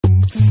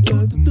Good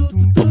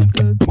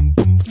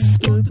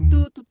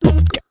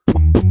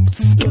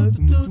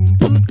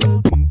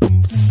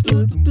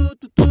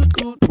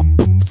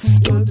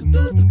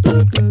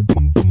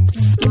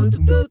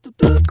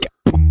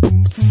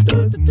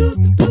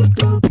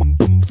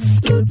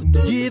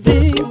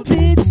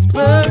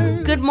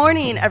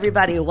morning,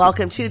 everybody.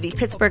 Welcome to the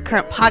Pittsburgh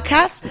Current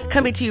Podcast,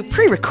 coming to you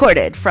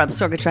pre-recorded from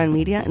Sorgatron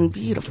Media in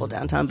beautiful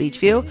downtown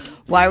Beachview.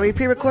 Why are we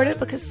pre-recorded?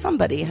 Because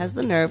somebody has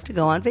the nerve to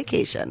go on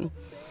vacation.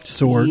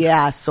 Sorg.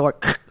 Yeah,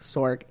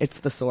 Sorg.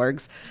 It's the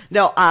Sorgs.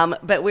 No,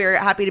 but we're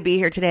happy to be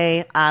here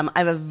today. I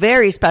have a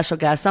very special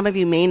guest. Some of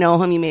you may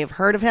know him. You may have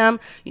heard of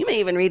him. You may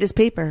even read his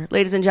paper.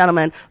 Ladies and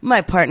gentlemen,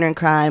 my partner in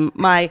crime,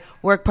 my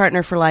work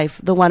partner for life,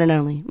 the one and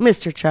only,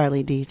 Mr.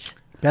 Charlie Deach.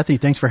 Bethany,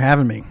 thanks for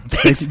having me.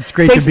 It's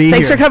great to be here.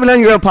 Thanks for coming on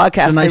your own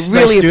podcast. It's a nice, I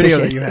really studio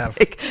appreciate that you have.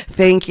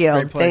 Thank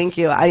you. Thank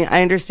you.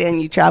 I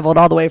understand you traveled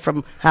all the way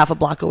from half a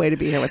block away to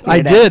be here with me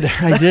today.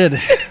 I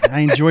did. I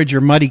enjoyed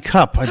your Muddy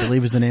Cup, I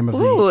believe is the name of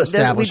the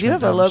establishment. We do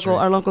have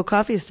our local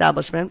coffee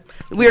establishment.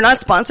 We are not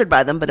sponsored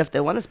by them, but if they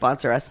want to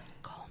sponsor us,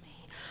 call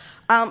me.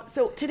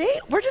 So today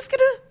we're just going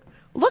to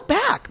look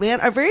back,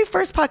 man. Our very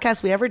first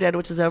podcast we ever did,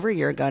 which is over a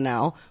year ago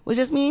now, was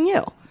just me and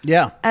you.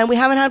 Yeah. And we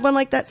haven't had one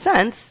like that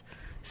since.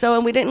 So,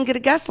 and we didn't get a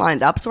guest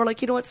lined up, so we're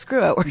like, you know what,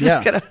 screw it.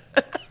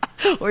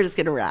 We're just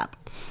gonna wrap.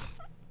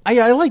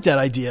 I like that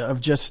idea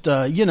of just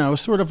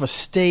sort of a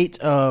state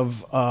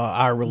of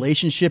our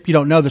relationship. You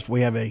don't know this, but we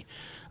have a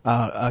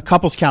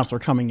couples counselor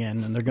coming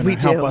in, and they're going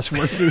to help us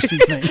work through some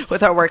things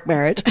with our work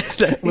marriage.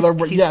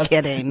 He's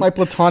kidding. My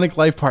platonic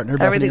life partner.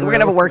 Everything. We're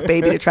gonna have a work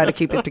baby to try to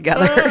keep it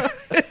together.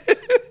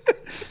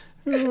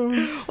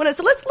 Well,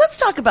 so let's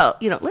talk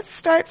about, let's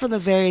start from the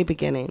very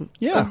beginning.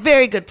 Yeah. A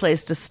very good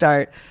place to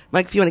start.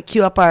 Mike, if you want to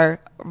cue up our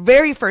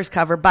very first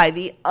cover by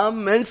the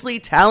immensely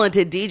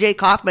talented DJ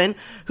Kaufman,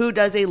 who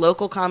does a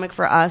local comic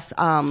for us.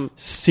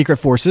 Secret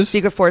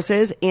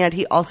Forces. And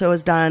he also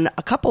has done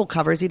a couple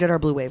covers. He did our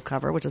Blue Wave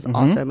cover, which is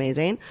also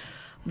amazing.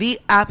 The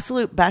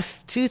absolute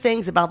best two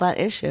things about that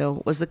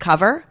issue was the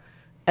cover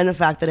and the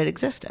fact that it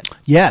existed.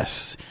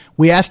 Yes.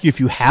 We ask you if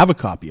you have a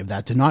copy of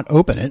that, to not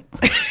open it.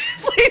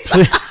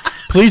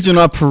 Please do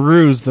not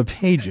peruse the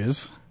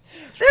pages.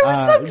 There were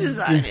some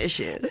design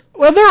issues.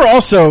 Well, there are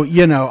also,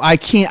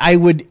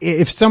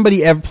 if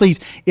somebody ever, please,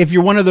 if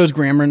you're one of those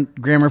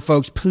grammar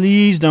folks,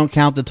 please don't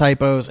count the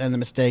typos and the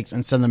mistakes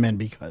and send them in,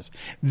 because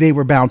they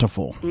were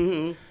bountiful.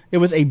 Mm-hmm. It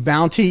was a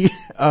bounty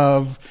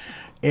of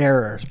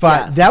errors.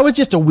 But that was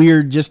just a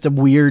weird,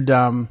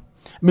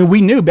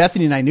 we knew,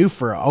 Bethany and I knew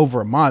for over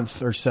a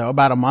month or so,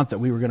 about a month, that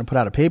we were going to put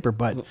out a paper,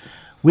 but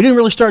we didn't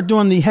really start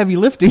doing the heavy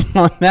lifting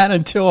on that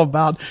until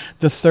about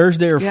the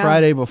Thursday or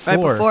Friday before.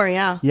 Right before,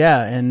 yeah.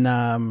 Yeah,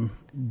 and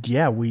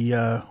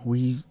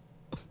we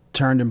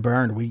turned and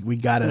burned. We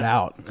got it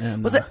out.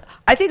 And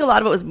I think a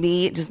lot of it was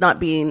me just not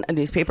being a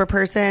newspaper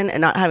person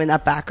and not having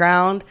that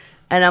background.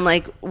 And I'm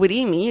like, what do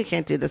you mean you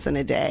can't do this in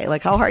a day?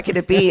 Like, how hard can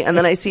it be? And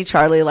then I see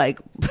Charlie, like,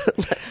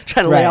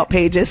 trying to lay out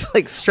pages,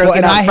 like,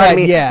 stroking out in front of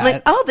me. I'm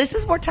like, oh, this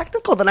is more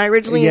technical than I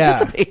originally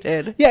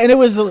anticipated. Yeah, and it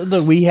was,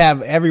 we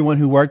have everyone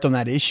who worked on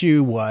that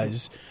issue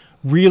was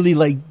really,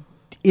 like,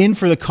 in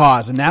for the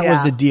cause. And that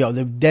was the deal.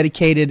 They're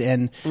dedicated,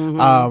 and, it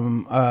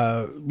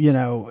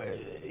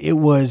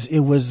was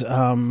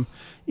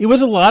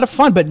a lot of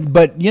fun.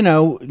 But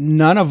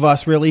none of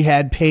us really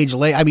had page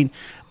layout. I mean,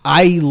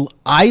 I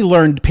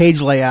learned page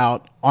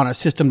layout on a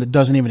system that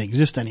doesn't even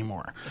exist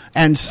anymore,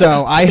 and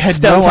so I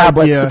had no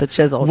idea with a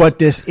chisel. What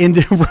this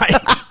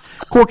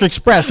Cork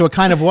Express. So it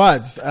kind of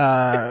was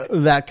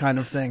that kind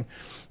of thing.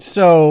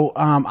 So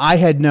I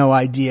had no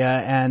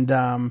idea, and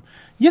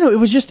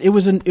it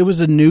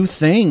was a new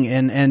thing,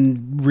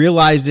 and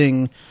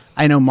realizing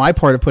I know my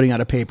part of putting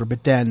out a paper,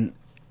 but then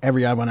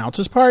everyone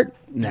else's part,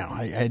 no,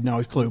 I had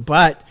no clue.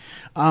 But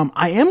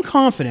I am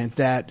confident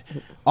that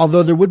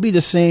although there would be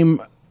the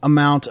same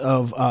amount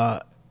of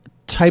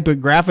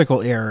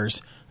typographical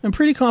errors, I'm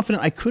pretty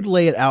confident I could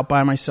lay it out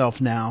by myself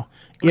now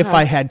if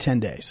I had 10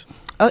 days.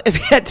 Oh, if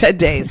you had 10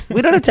 days.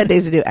 We don't have 10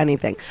 days to do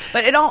anything.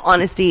 But in all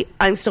honesty,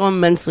 I'm still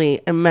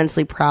immensely,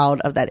 immensely proud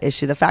of that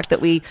issue. The fact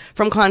that we,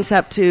 from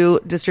concept to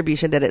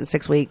distribution, did it in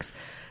 6 weeks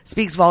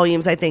speaks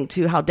volumes, I think,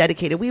 to how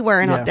dedicated we were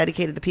and how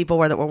dedicated the people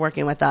were that were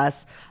working with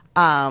us.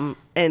 And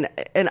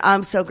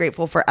I'm so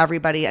grateful for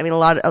everybody. I mean,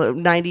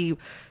 95%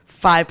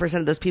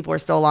 of those people are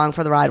still along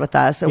for the ride with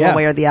us in one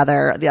way or the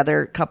other. The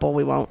other couple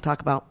we won't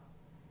talk about.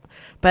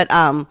 But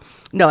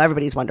no,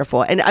 everybody's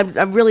wonderful. And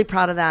I'm really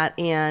proud of that.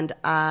 And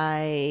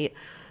I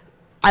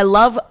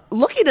love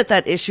looking at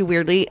that issue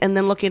weirdly and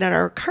then looking at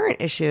our current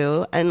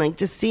issue and like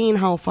just seeing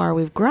how far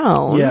we've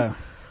grown. Yeah.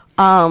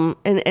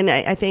 And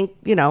I think,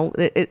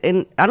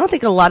 and I don't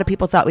think a lot of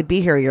people thought we'd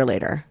be here a year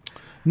later.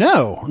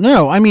 No.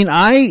 I mean,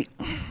 I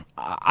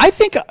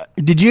think,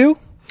 did you?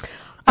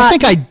 I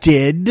think I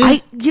did.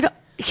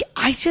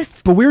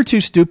 But we were too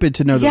stupid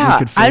to know that we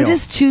could fail.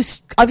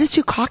 I'm just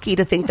too cocky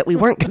to think that we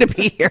weren't going to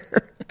be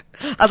here.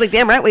 I was like,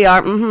 damn right we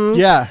are. Mm-hmm.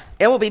 Yeah.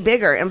 It will be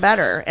bigger and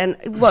better. And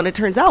it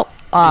turns out,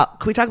 can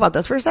we talk about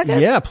this for a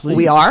second? Yeah, please.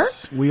 We are?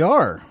 We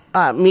are.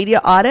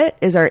 media audit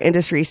is our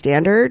industry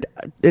standard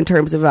in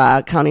terms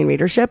of counting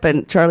readership.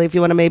 And Charlie, if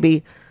you want to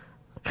maybe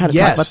kind of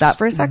talk about that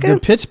for a second. The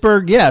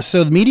Pittsburgh,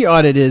 so the media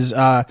audit is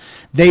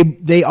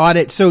they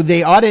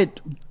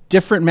audit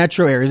different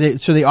metro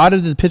areas. So they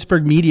audited the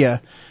Pittsburgh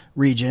media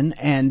region,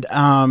 and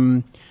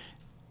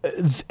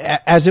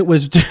as it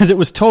was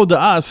told to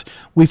us,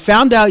 we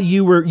found out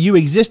you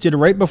existed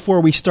right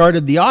before we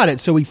started the audit.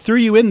 So we threw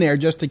you in there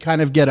just to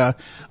kind of get a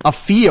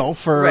feel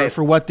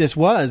for what this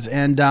was,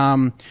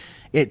 and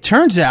it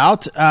turns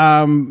out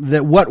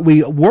that what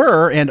we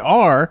were and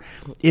are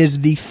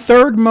is the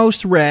third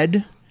most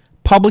read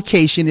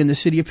publication in the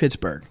city of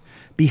Pittsburgh,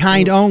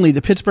 behind only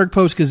the Pittsburgh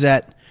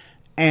Post-Gazette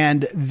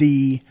and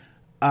the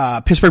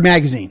Pittsburgh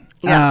Magazine.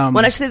 Yeah.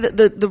 Well, actually,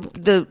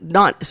 the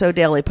not so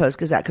Daily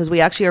Post-Gazette, because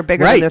we actually are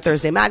bigger than their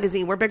Thursday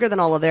Magazine. We're bigger than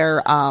all of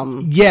their,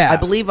 I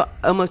believe,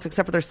 almost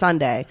except for their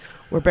Sunday,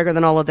 we're bigger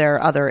than all of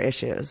their other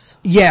issues.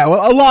 Yeah,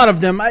 well, a lot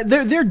of them,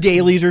 their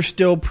dailies are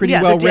still pretty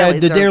well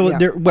read.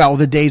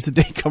 The days that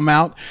they come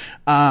out.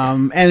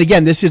 And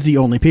again, this is the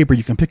only paper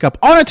you can pick up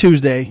on a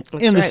Tuesday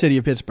in the city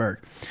of Pittsburgh.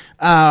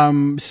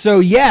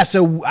 So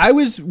I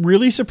was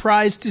really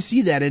surprised to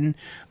see that, and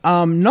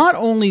not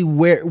only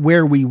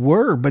where we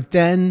were, but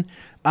then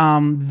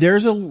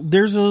there's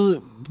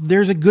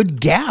a good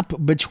gap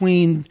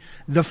between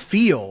the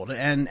field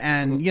and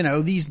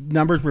these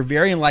numbers were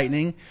very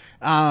enlightening,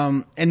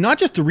 and not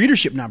just the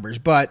readership numbers,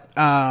 but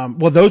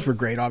those were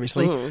great,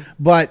 obviously,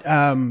 but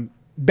when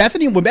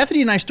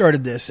Bethany and I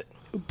started this,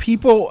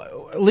 people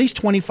at least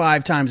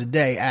 25 times a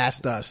day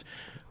asked us,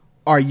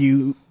 "Are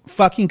you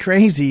fucking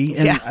crazy?"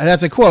 And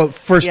that's a quote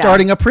for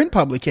starting a print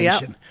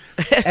publication.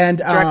 Yep.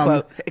 And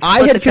I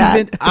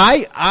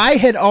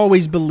had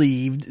always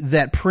believed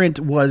that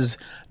print was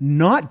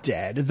not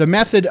dead. The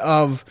method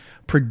of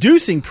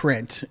producing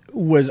print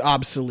was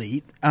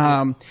obsolete,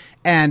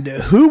 and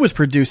who was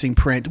producing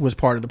print was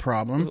part of the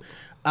problem.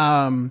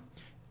 And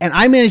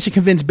I managed to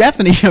convince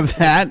Bethany of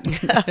that,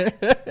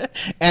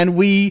 and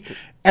we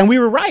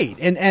were right.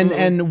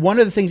 And one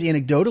of the things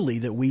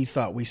anecdotally that we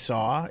thought we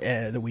saw,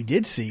 that we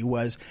did see,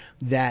 was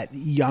that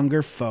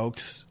younger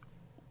folks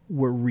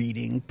were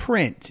reading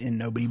print, and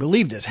nobody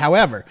believed us.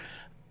 However,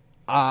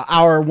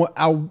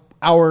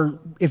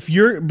 if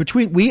you're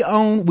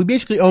we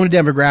basically own a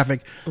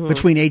demographic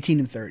between 18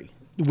 and 30.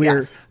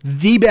 We're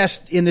the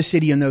best in the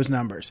city in those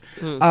numbers.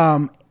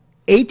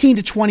 18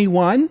 to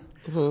 21.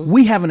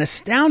 We have an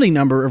astounding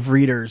number of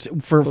readers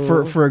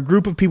for a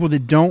group of people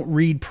that don't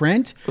read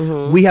print.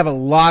 We have a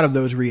lot of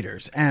those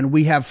readers, and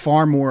we have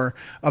far more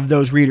of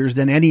those readers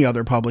than any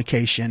other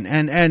publication.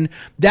 And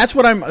that's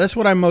what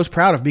I'm most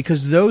proud of,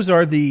 because those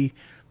are the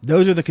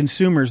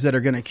consumers that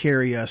are going to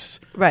carry us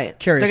forward.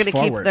 They're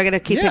going to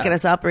keep picking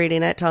us up,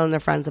 reading it, telling their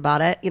friends about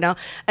it,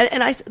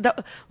 And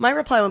my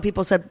reply when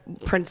people said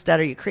print's dead,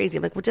 are you crazy?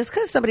 I'm like, well, just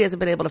because somebody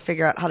hasn't been able to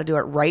figure out how to do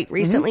it right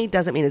recently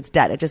doesn't mean it's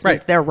dead. It just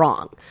means they're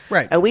wrong.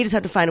 Right. And we just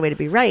have to find a way to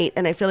be right.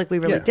 And I feel like we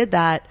really did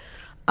that,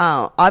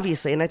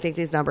 obviously. And I think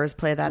these numbers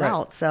play that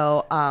out.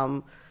 So,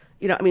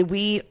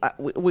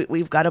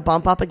 we've got to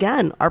bump up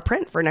again our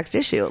print for next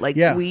issue.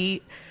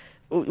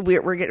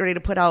 We're getting ready to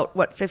put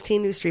out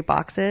 15 new street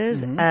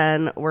boxes,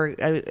 and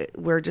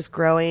we're just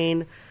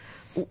growing.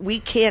 We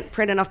can't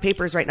print enough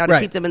papers right now to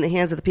keep them in the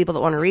hands of the people that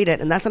want to read it,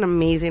 and that's an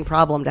amazing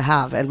problem to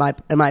have, in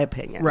my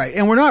opinion. Right,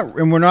 and we're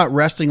not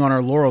resting on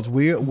our laurels.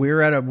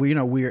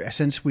 We're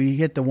since we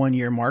hit the 1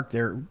 year mark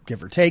there,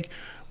 give or take.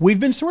 We've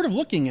been sort of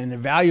looking and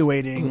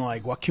evaluating,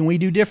 like, what can we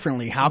do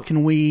differently? How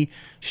can we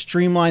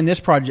streamline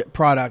this product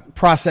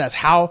process?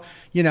 How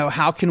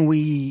can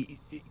we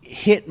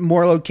hit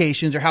more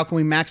locations, or how can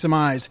we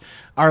maximize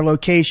our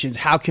locations?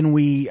 How can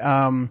we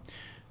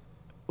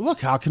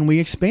how can we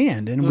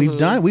expand? And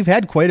we've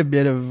had quite a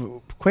bit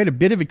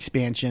of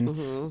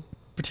expansion,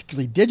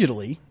 particularly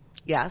digitally.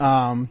 Yes.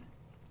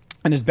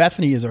 And as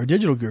Bethany is our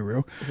digital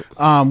guru,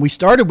 we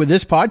started with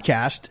this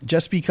podcast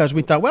just because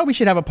we thought, well, we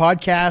should have a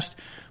podcast.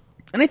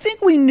 And I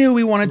think we knew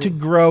we wanted to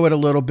grow it a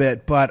little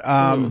bit, but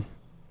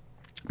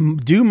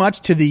due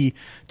much to the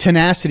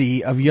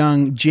tenacity of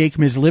young Jake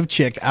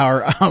Mislivchik,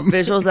 our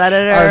visuals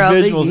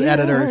editor,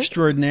 editor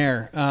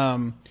extraordinaire.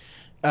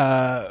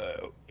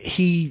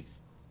 He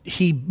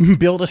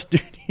built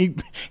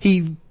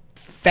he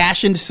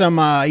fashioned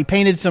he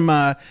painted some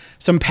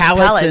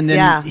palettes, and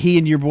then he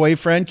and your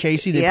boyfriend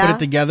Casey, they put it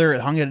together,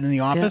 hung it in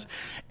the office,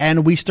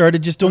 and we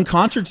started just doing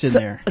concerts in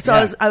there.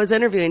 So I was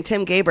interviewing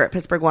Tim Gaber at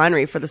Pittsburgh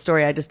Winery for the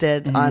story I just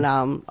did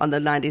on the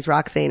 90s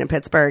rock scene in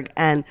Pittsburgh,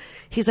 and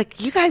he's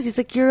like, "You guys," he's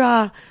like,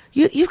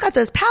 "You've got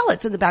those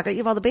palettes in the back. You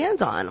have all the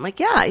bands on." I'm like,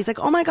 "Yeah." He's like,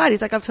 "Oh my god."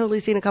 He's like, "I've totally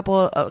seen a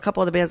couple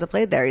of the bands that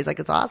played there." He's like,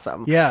 "It's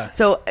awesome." Yeah.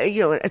 So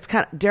it's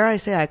kind of, dare I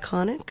say,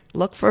 iconic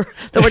look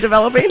that we're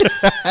developing.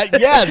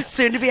 Yes.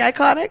 Soon to be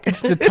iconic.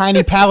 It's the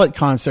Tiny Palette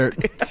concert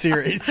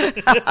series.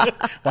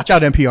 Watch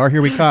out, NPR.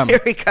 Here we come. Here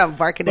we come.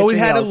 Barking at But we've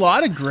your had a heels.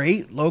 lot of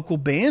great local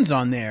bands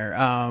on there,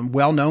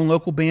 well-known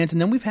local bands,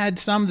 and then we've had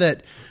some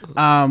that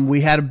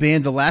we had a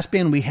band. The last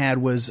band we had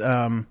was,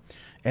 and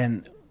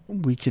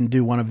we can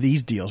do one of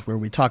these deals where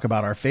we talk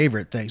about our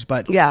favorite things.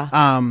 But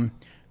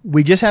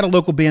we just had a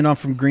local band on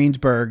from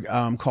Greensburg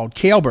called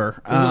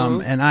Kaleber,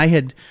 and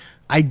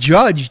I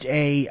judged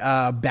a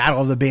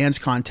Battle of the Bands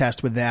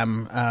contest with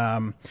them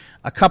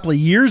a couple of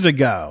years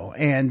ago,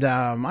 and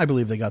I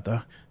believe they got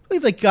the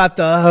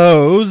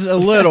hose a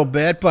little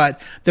bit,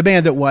 but the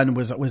band that won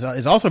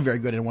is also very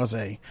good and was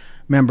a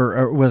member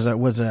or was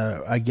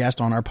a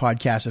guest on our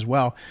podcast as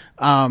well.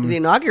 The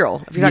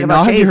inaugural. If you're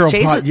talking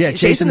about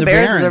Chase and the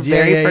Barons, their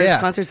very first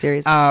concert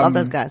series. Love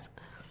those guys.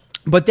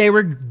 But they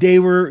were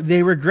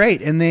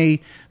great, and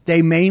they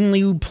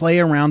mainly play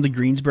around the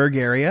Greensburg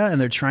area, and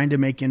they're trying to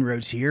make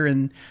inroads here,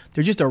 and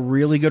they're just a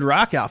really good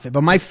rock outfit.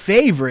 But my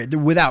favorite,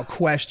 without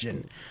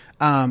question,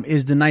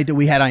 is the night that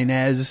we had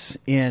Inez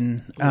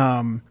in.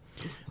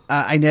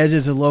 Inez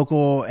is a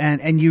local,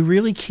 and you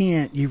really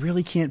can't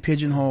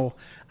pigeonhole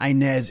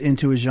Inez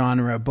into a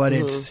genre, but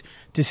it's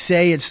to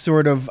say it's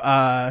sort of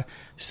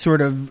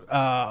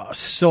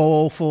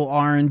soulful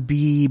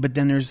R&B, but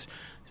then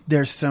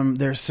there's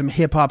some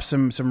hip hop,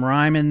 some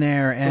rhyme in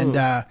there,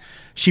 and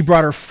she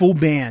brought her full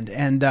band,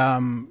 and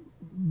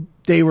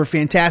they were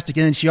fantastic.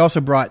 And then she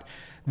also brought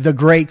the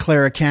great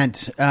Clara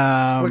Kent.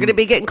 We're going to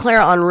be getting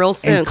Clara on real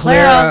soon.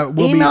 Clara,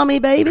 email me,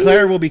 baby.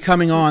 Clara will be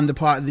coming on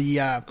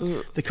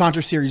the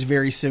Contra series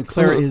very soon.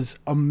 Clara is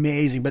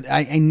amazing, but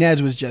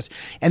Inez was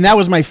and that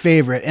was my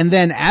favorite. And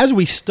then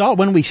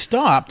when we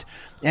stopped,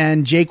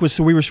 and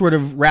we were sort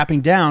of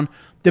wrapping down,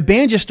 the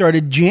band just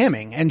started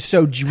jamming, and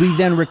so we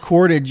then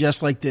recorded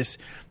just like this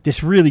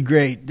really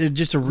great,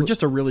 just a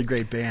really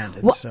great band.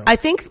 And well, I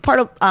think part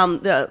of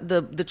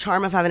the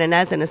charm of having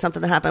Inez in is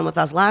something that happened with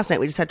us last night.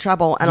 We just had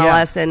trouble,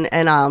 NLS and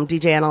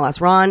DJ NLS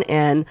Ron,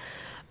 and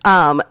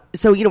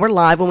so we're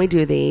live when we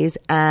do these,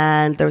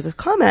 and there was this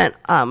comment,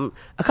 a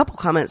couple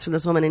comments from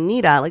this woman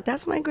Anita, like,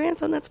 that's my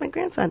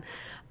grandson.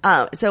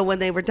 So when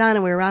they were done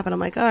and we were wrapping, I'm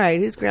like, all right,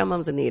 whose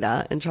grandmom's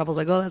Anita? And Trouble's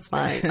like, oh, that's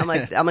mine. I'm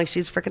like,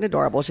 she's freaking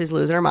adorable. She's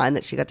losing her mind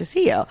that she got to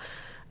see you.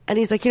 And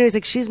he's like,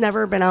 she's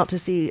never been out to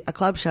see a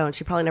club show, and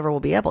she probably never will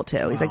be able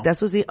to. He's like, this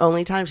was the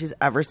only time she's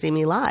ever seen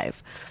me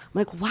live. I'm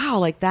like, wow,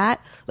 like that.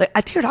 Like,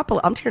 I'm tearing up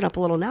a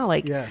little now.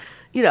 Like,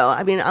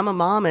 I mean, I'm a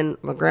mom and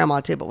my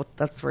grandma too, but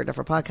that's for a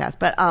different podcast.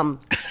 But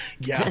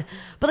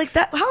but like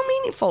that, how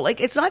meaningful?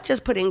 Like, it's not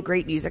just putting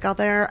great music out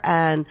there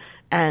and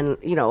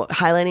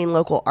highlighting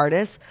local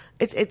artists.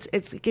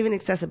 It's giving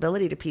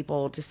accessibility to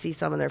people to see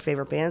some of their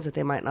favorite bands that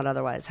they might not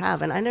otherwise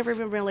have. And I never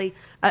even really,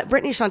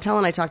 Brittany Chantel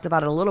and I talked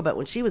about it a little bit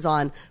when she was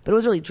on, but it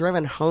was really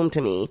driven home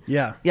to me.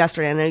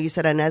 Yesterday. I know you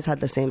said Inez had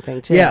the same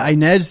thing too. Yeah,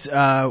 Inez,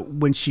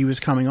 when she was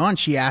coming on,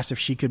 she asked if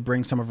she could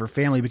bring some of her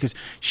family because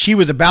she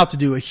was about to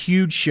do a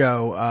huge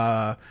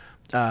show,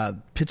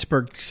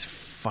 Pittsburgh's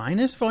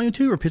Finest Volume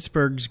 2 or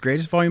Pittsburgh's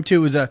Greatest Volume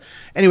 2.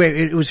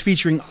 It was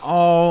featuring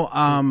all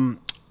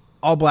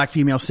black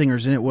female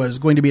singers, and it was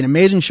going to be an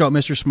amazing show at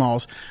Mr.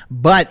 Small's,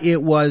 but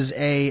it was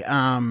a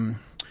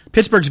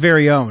Pittsburgh's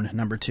very own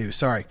number 2.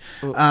 Sorry.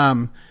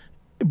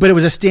 But it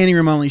was a standing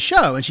room only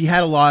show, and she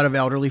had a lot of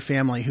elderly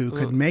family who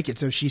couldn't make it.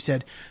 So she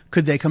said,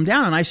 could they come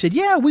down? And I said,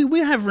 yeah, we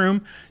have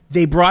room.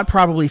 They brought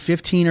probably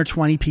 15 or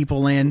 20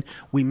 people in.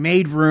 We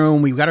made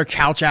room. We got our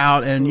couch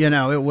out, and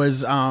it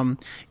was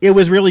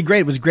really great.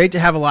 It was great to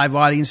have a live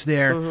audience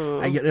there.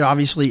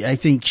 Obviously, I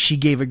think she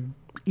gave a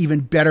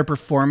even better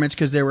performance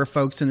because there were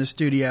folks in the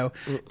studio,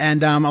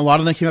 and a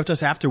lot of them came up to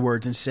us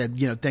afterwards and said,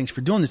 thanks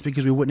for doing this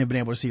because we wouldn't have been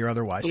able to see her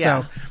otherwise.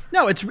 So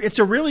no, it's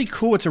a really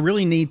cool, it's a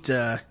really neat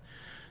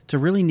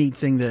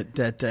thing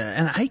that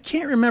and I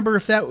can't remember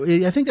if I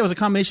think that was a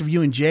combination of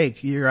you and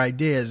Jake, your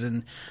ideas,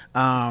 and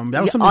that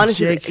was something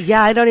honestly, Jake.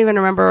 Yeah, I don't even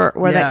remember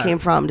where that came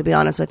from, to be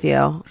honest with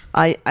you.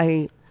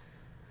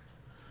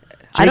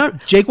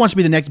 Jake wants to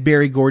be the next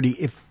Berry Gordy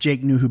if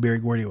Jake knew who Berry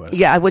Gordy was.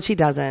 Yeah, which he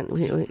doesn't.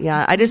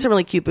 I did some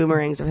really cute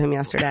boomerangs of him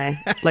yesterday.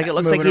 Like, it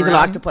looks like he's an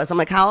octopus. I'm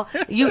like,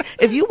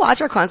 if you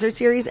watch our concert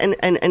series and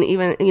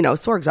even,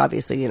 Sorg's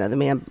obviously,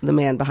 the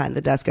man behind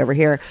the desk over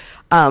here.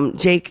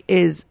 Jake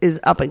is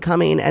up and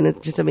coming, and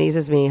it just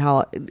amazes me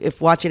how, if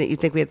watching it, you'd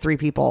think we had 3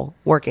 people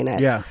working it.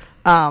 Yeah.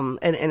 And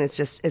it's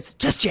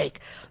just Jake.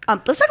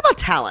 Let's talk about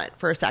talent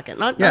for a second.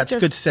 It's a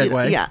good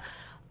segue.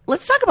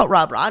 Let's talk about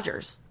Rob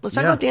Rogers. Let's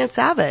talk about Dan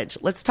Savage.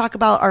 Let's talk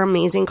about our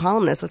amazing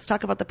columnists. Let's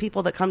talk about the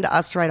people that come to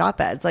us to write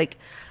op-eds. Like,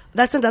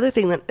 that's another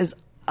thing that is,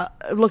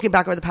 looking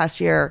back over the past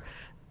year,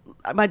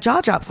 my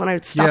jaw drops when I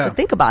stop to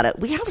think about it.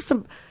 We have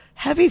some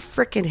heavy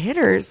freaking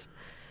hitters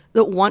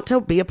that want to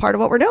be a part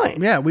of what we're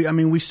doing. Yeah, we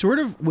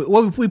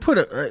put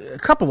a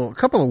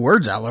couple of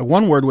words out. Like,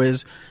 one word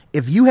was,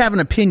 if you have an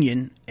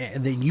opinion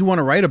and then you want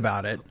to write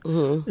about it,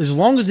 as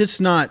long as it's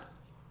not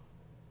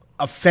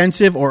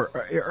offensive or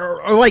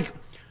like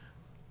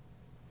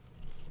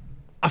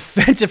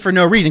offensive for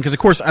no reason, because of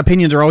course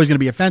opinions are always going to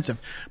be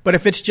offensive. But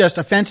if it's just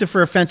offensive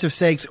for offensive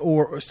sake,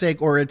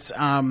 or it's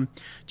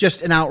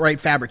just an outright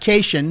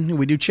fabrication,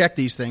 we do check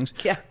these things.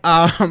 You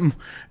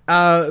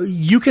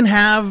can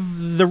have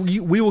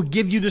we will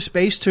give you the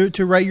space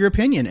to write your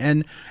opinion.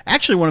 And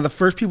actually, one of the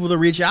first people to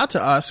reach out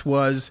to us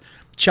was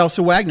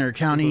Chelsea Wagner,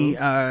 county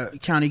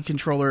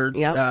controller,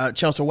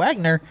 Chelsea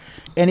Wagner,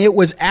 and it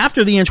was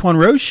after the Antoine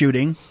Rose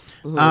shooting.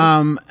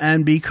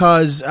 and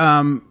because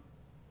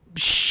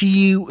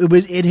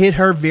it hit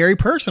her very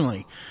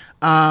personally.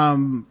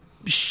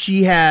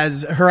 She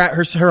has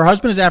her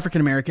husband is African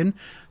American,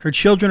 her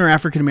children are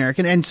African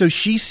American, and so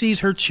she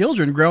sees her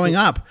children growing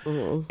up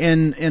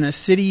in a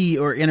city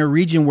or in a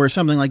region where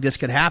something like this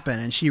could happen.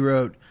 And she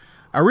wrote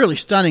a really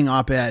stunning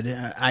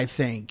op-ed, I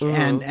think,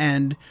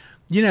 and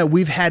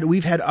we've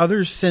had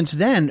others since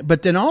then,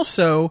 but then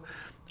also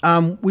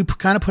we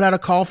kind of put out a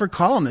call for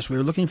columnists. We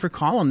were looking for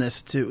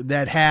columnists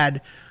that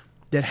had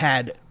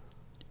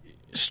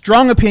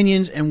strong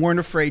opinions and weren't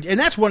afraid. And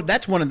that's one of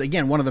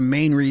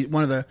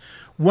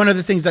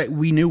the things that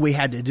we knew we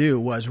had to do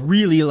was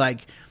really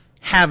like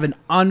have an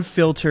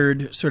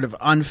unfiltered, sort of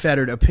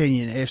unfettered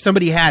opinion. If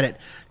somebody had it,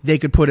 they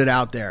could put it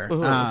out there.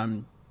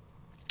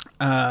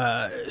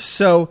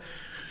 So,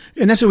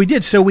 and that's what we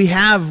did. So we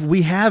have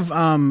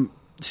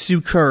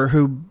Sue Kerr,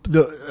 who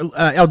the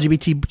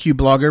LGBTQ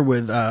blogger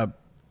with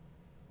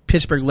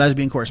Pittsburgh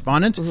Lesbian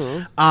Correspondent.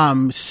 Who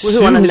won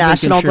a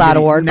National GLAAD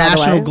Award,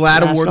 National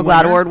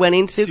GLAAD Award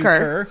winning Sue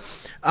Kerr.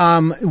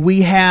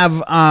 We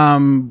have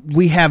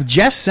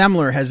Jess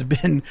Semler has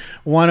been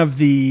one of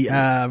the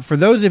for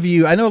those of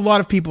you, I know a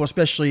lot of people,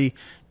 especially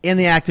in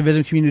the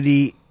activism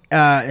community,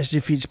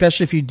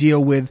 especially if you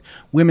deal with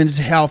women's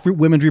health,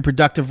 women's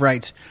reproductive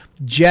rights.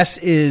 Jess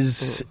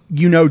is,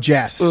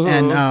 Jess,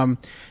 and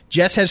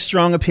Jess has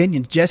strong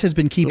opinions. Jess has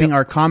been keeping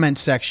our comment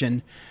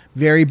section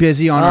very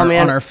busy on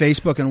our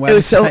Facebook and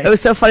website. It was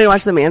so funny to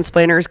watch the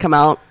mansplainers come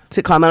out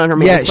to comment on her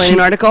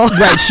mansplaining article.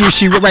 Right,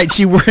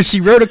 she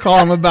wrote a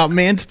column about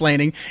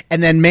mansplaining,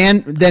 and then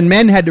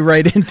men had to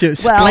write in to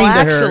explain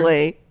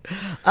to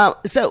her.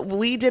 So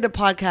we did a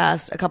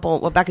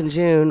podcast back in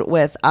June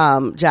with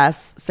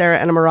Jess, Sarah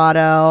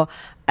Enamorado,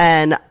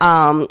 and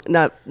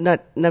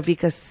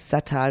Navika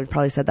Seta. I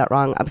probably said that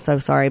wrong. I'm so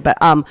sorry, but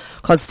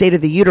called State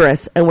of the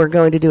Uterus, and we're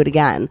going to do it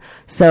again.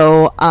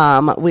 So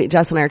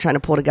Jess and I are trying to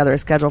pull together a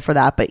schedule for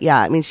that. But yeah,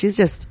 I mean, she's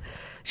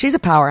a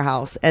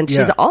powerhouse, and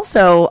she's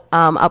also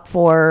up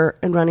for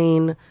and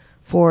running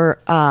for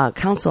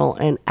council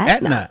in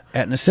Etna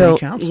City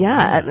Council.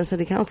 Yeah, Etna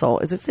City Council.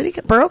 Is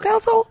it Borough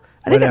Council?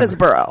 I think it is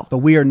borough. But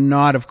we are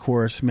not, of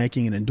course,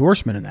 making an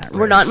endorsement in that race.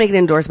 We're not making an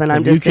endorsement.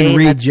 I'm just saying. You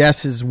can read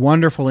Jess's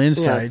wonderful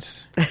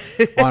insights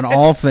on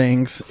all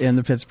things in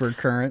the Pittsburgh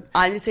Current.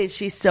 I'm just saying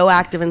she's so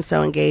active and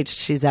so engaged.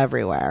 She's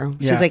everywhere.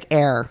 Yeah. She's like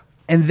air.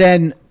 And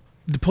then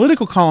the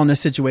political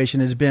columnist situation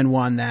has been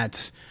one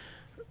that's,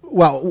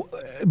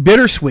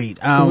 bittersweet.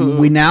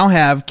 We now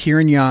have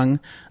Kieran Young,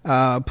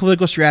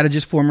 political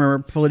strategist,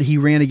 he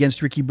ran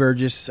against Ricky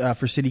Burgess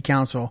for city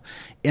council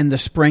in the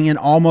spring and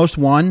almost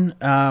won.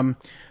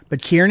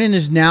 But Kieran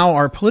is now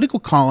our political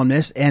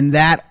columnist, and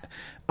that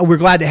we're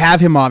glad to have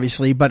him,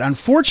 obviously. But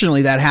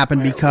unfortunately, that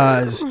happened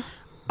because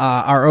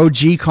our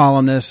OG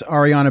columnist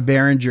Ariana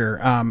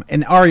Behringer,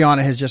 and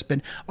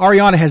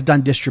Ariana has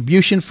done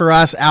distribution for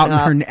us out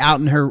in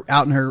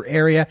her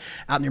area,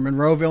 out near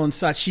Monroeville and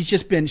such.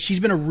 She's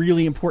been a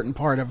really important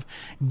part of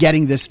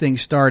getting this thing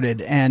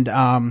started, and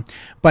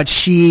but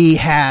she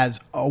has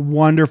a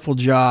wonderful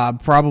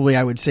job.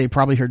 I would say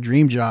her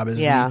dream job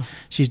is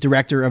she's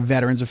director of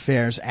Veterans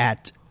Affairs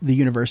at the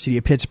University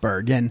of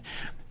Pittsburgh, and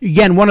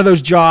again, one of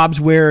those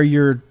jobs where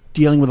you're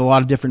dealing with a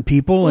lot of different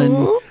people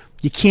and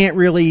you can't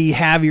really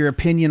have your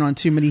opinion on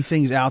too many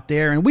things out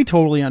there, and we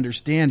totally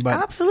understand.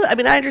 But absolutely, I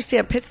mean, I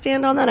understand Pitt's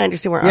stand on that. I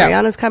understand where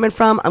Ariana's coming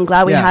from. I'm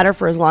glad we had her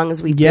for as long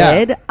as we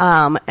did,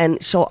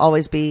 and she'll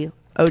always be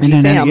OG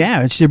fam.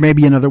 There may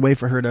be another way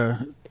for her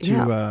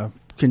to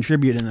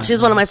contribute in that.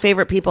 She's one of my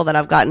favorite people that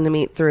I've gotten to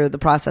meet through the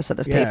process of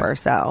this paper.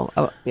 So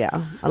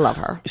I love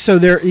her. So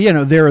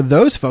there are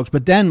those folks,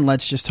 but then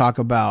let's just talk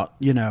about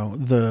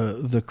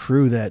the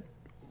crew that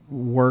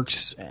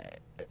works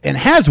and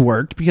has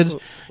worked, because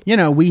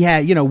we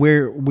had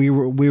we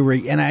were,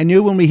 and I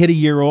knew when we hit a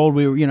year old,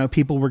 we were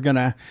people were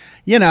gonna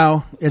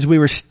as we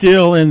were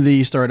still in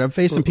the startup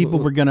phase, some people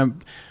were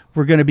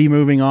gonna be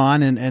moving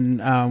on,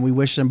 and we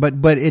wish them,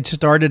 but it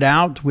started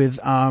out with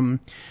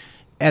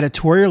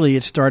editorially,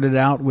 it started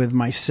out with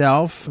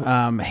myself,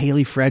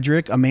 Haley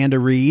Frederick, Amanda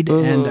Reed,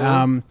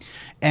 and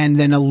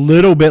then a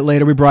little bit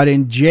later we brought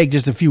in Jake.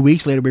 Just a few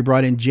weeks later, we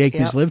brought in Jake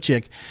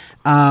Myslivchik,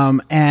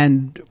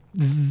 and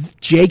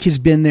Jake has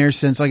been there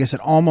since, like I said,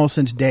 almost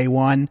since day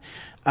one.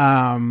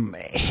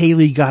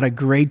 Haley got a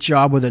great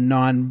job with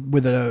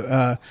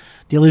the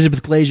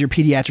Elizabeth Glazier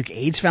Pediatric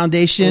AIDS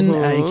Foundation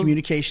in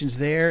communications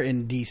there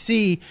in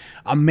DC.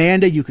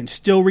 Amanda, you can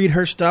still read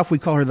her stuff. We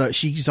call her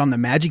she's on the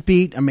Magic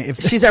Beat. I mean,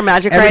 she's our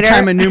magic writer. Every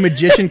time a new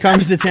magician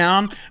comes to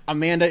town,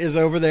 Amanda is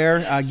over there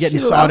getting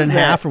sawed in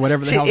half or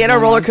whatever the hell. And a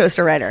roller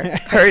coaster writer.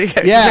 Her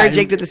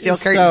Jake did the steel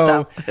curtain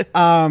stuff.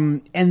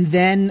 And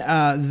then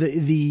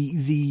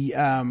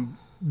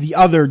the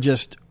other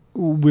just.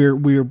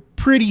 We're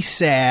pretty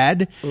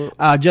sad.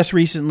 Just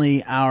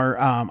recently, our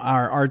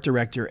art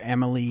director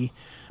Emily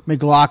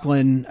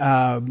McLaughlin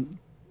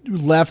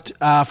left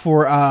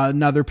for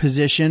another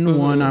position.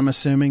 One I'm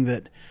assuming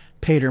that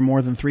paid her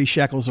more than 3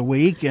 shekels a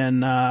week,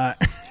 and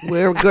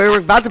we're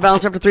about to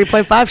balance up to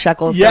 3.5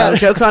 shekels. Yeah. So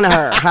joke's on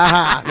her. Ha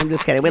ha. I'm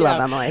just kidding. We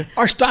love Emily.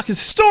 Our stock is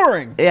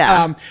soaring.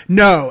 Yeah.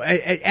 No,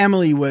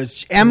 Emily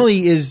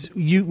is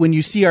you. When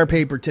you see our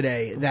paper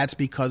today, that's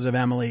because of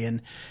Emily.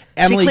 And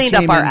Emily cleaned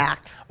up our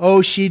act.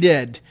 Oh, she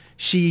did.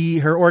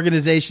 Her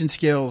organization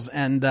skills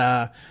and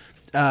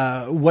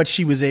what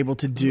she was able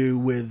to do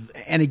with.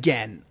 And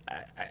again,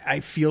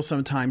 I feel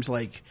sometimes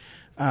like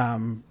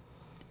I'm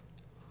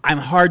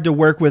hard to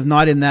work with.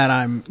 Not in that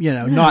I'm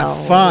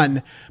not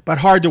fun, but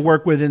hard to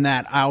work with in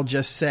that I'll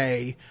just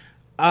say.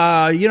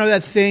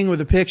 That thing with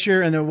the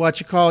picture and the what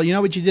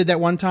you did that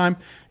one time,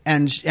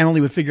 and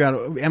Emily would figure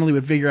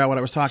out what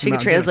I was talking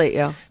about. She could translate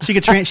you. She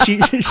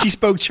could she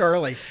spoke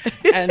Charlie,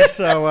 and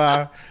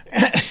so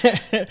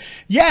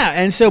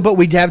but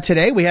we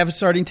have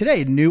starting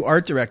today new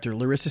art director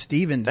Larissa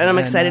Stevens, and I'm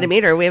excited to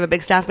meet her. We have a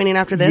big staff meeting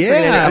after this.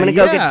 Yeah, I'm going to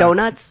go get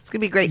donuts. It's going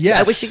to be great.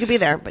 Yes. I wish you could be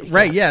there, but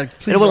right, yeah,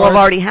 it will have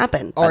already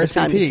happened by the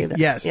time you see this.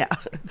 Yes, yeah,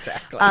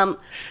 exactly.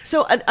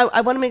 So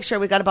I want to make sure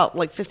we got about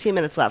like 15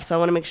 minutes left. So I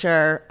want to make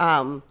sure.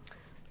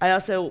 I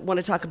also want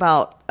to talk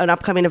about an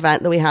upcoming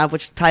event that we have,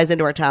 which ties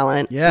into our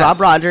talent. Yes. Rob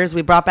Rogers.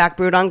 We brought back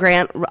Brewed on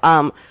Grant.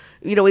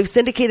 We've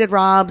syndicated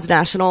Rob's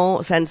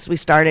national since we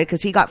started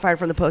because he got fired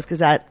from the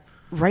Post-Gazette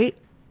right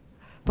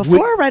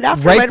before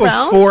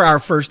our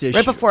first issue.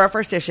 Right before our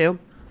first issue.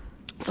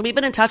 So we've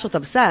been in touch with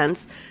him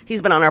since.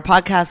 He's been on our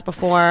podcast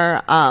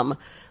before.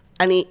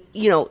 And he,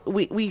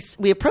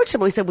 we approached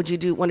him and we said, would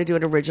you want to do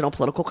an original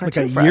political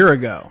cartoon like for a year us?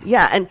 ago?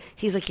 Yeah. And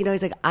he's like,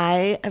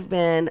 I have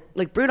been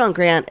like Brewed on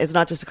Grant is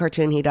not just a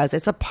cartoon he does.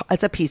 It's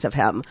a piece of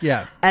him.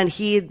 Yeah. And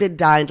he had been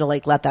dying to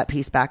like let that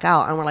piece back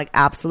out. And we're like,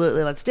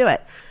 absolutely, let's do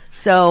it.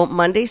 So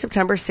Monday,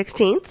 September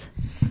 16th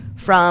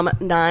from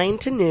 9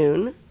 to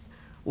noon,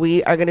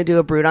 we are going to do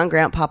a Brewed on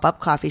Grant pop-up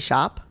coffee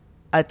shop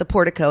at the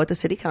Portico at the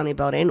City County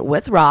Building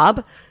with Rob,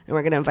 and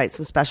we're going to invite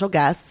some special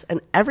guests,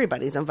 and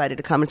everybody's invited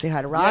to come and say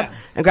hi to Rob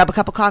and grab a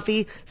cup of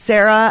coffee.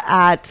 Sarah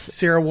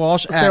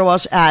Walsh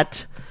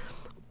at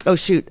oh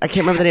shoot, I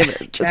can't remember the name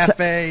of it.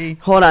 Cafe.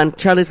 Hold on,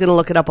 Charlie's going to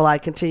look it up while I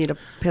continue to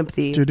pimp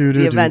the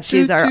event.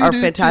 She's our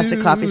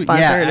fantastic coffee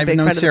sponsor and a big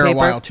friend of the paper. I've known Sarah a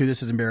while too.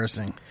 This is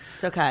embarrassing.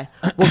 It's okay,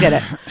 we'll get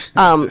it.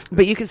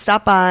 But you can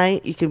stop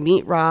by. You can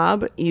meet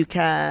Rob. You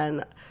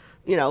can,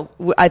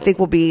 I think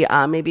we'll be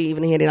maybe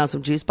even handing out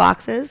some juice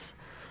boxes.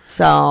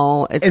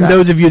 So it's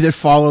those of you that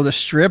follow the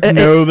strip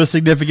know the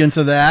significance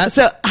of that.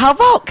 So how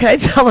about, can I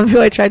tell him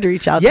who I tried to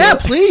reach out to? Yeah,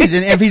 please.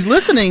 And if he's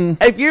listening.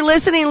 If you're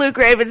listening, Luke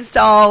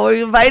Ravenstall,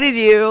 we invited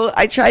you.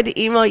 I tried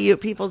to email you at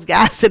People's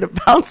Gas and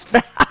it bounced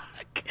back.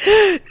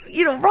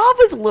 Rob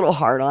was a little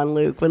hard on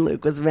Luke when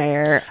Luke was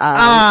mayor.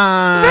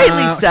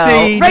 Rightly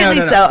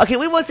so. So. Okay,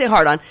 we won't say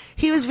hard on.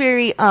 He was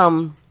very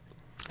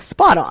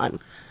spot on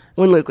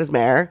when Luke was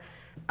mayor.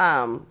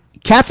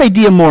 Cafe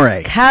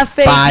D'Amore.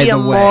 Cafe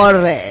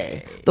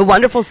D'Amore. The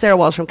wonderful Sarah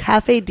Walsh from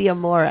Cafe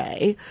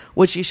D'Amore,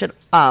 which you should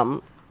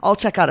all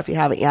check out if you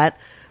haven't yet.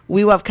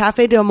 We will have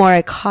Cafe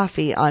D'Amore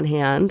coffee on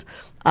hand.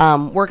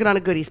 Working on a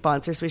goodie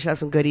sponsor, so we should have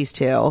some goodies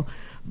too.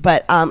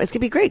 But it's going to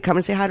be great. Come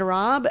and say hi to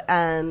Rob,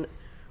 and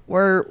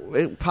we're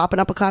popping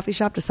up a coffee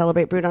shop to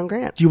celebrate Brewed on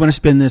Grant. Do you want to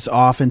spin this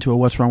off into a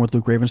What's Wrong with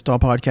Luke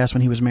Ravenstall podcast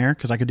when he was mayor?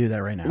 Because I could do that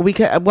right now. We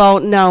could. Well,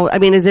 no. I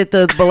mean, is it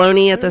the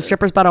baloney at the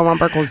strippers butt on Juan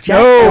Burkle's jet?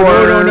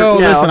 No.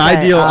 Listen,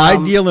 okay.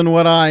 I deal in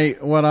what I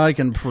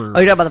can prove. Oh,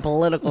 you're talking about the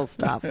political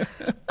stuff. And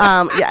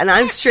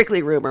I'm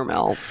strictly rumor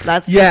mill.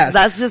 That's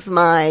just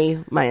my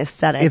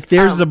aesthetic. If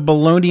there's a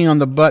baloney on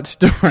the butt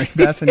story,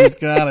 Bethany's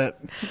got it.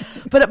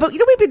 But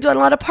we've been doing a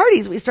lot of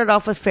parties. We started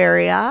off with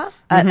Feria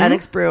at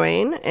Annex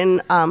Brewing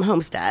in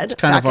Homestead. It's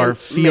kind of our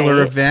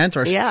feeler event,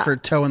 for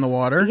toe in the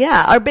water.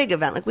 Yeah, our big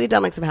event. Like we've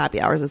done like some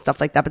happy hours and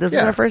stuff like that. But this is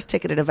our first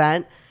ticketed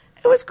event.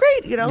 It was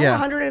great.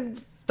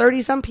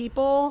 130 some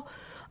people.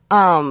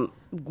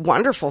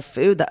 Wonderful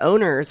food. The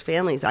owner's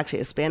family is actually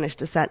of Spanish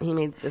descent. He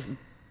made this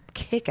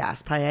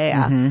kick-ass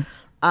paella.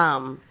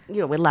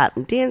 With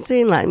Latin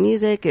dancing, Latin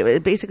music.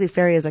 Basically,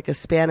 Feria is like a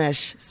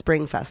Spanish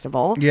spring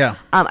festival. Yeah.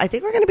 I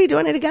think we're going to be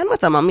doing it again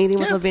with them. I'm meeting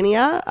with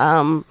Lavinia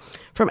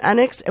from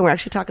Enix, and we're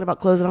actually talking about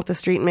closing off the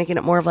street and making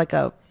it more of like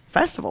a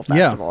festival.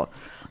 Yeah.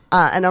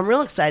 And I'm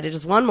real excited.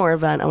 Just one more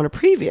event I want to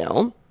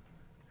preview.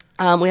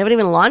 We haven't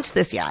even launched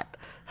this yet.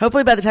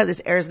 Hopefully by the time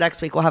this airs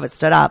next week, we'll have it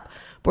stood up.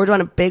 But we're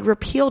doing a big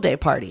repeal day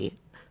party.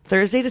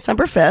 Thursday,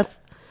 December 5th.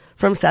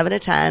 From 7 to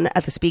 10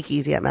 at the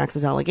Speakeasy at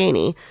Max's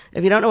Allegheny.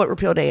 If you don't know what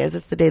Repeal Day is,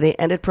 it's the day they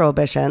ended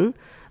Prohibition,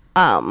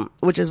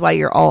 which is why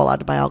you're all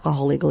allowed to buy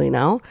alcohol legally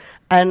now.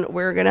 And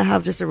we're going to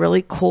have just a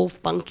really cool,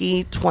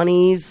 funky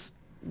 20s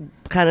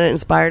kind of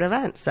inspired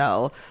event.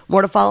 So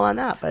more to follow on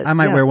that. But I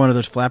might wear one of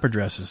those flapper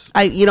dresses.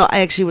 I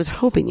actually was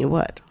hoping you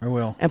would. I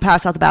will. And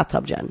pass out the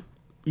bathtub gin.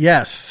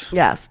 Yes.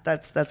 Yes,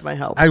 that's my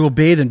hope. I will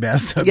bathe in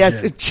bathtub gin.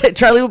 Yes,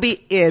 Charlie will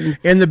be in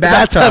the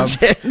bathtub.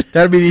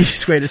 That'll be the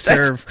easiest way to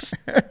serve.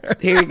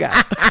 Here you go.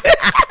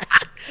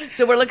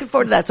 So we're looking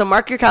forward to that. So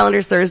mark your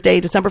calendars,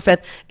 Thursday, December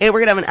 5th, and we're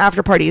gonna have an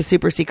after party, a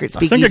super secret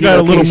speakeasy. I think I got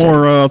a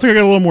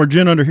little more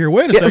gin under here.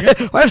 Wait a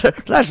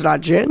second. That's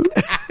not gin.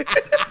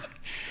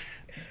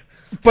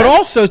 But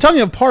also,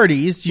 talking of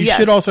parties, you Yes.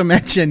 should also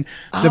mention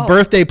the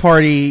birthday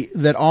party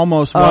that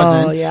almost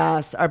wasn't. Oh,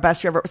 yes. Our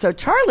best year ever. So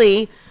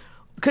Charlie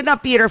could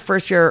not be at our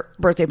first year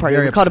birthday party.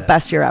 Very We called it upset.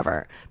 best year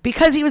ever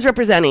because he was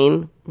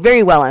representing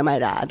very well, I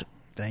might add,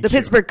 Thank the you.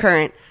 Pittsburgh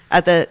Current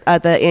at the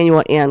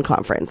annual AND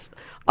conference.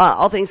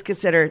 All things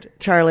considered,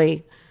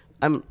 Charlie,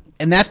 I'm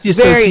And that's the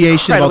very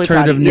Association of incredibly proud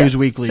Alternative you. News Yes,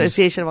 Weeklies.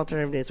 Association of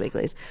Alternative News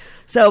Weeklies.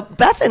 So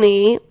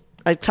Bethany,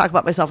 I talk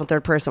about myself in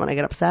third person when I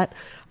get upset.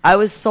 I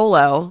was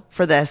solo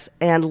for this,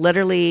 and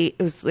literally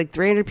it was like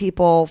 300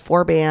 people,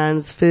 4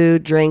 bands,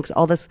 food, drinks,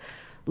 all this.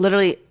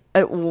 Literally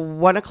at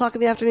 1 o'clock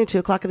in the afternoon, 2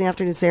 o'clock in the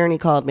afternoon, Sarah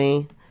Called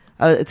me.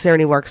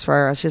 Sarah works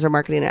for us. She's our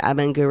marketing and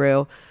admin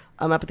guru.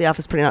 I'm up at the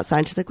office putting out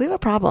signs. She's like, we have a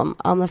problem.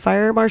 The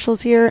fire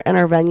marshal's here, and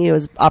our venue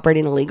is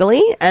operating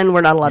illegally, and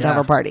we're not allowed to have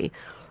Yeah. a party.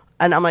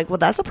 And I'm like, well,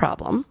 that's a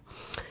problem.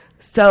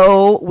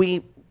 So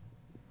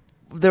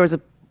there was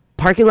a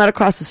parking lot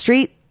across the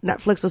street.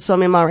 Netflix was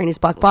filming Ma Rainey's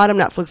Black Bottom.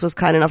 Netflix was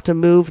kind enough to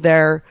move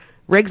their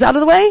rigs out of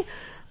the way.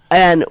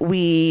 And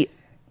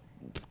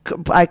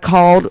I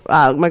called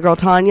my girl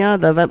Tanya,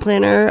 the event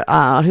planner,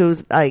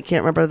 who's, I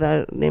can't remember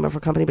the name of her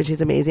company, but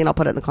she's amazing. I'll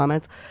put it in the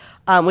comments.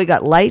 We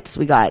got lights,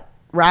 we got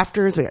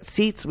rafters, we got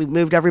seats. We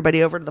moved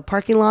everybody over to the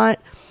parking lot.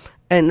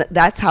 And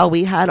that's how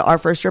we had our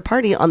first year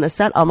party on the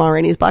set of Ma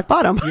Rainey's Black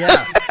Bottom.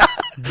 Yeah.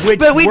 Which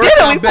But we worked did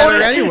it. out We pulled better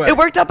it. anyway. It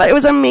worked out, but it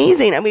was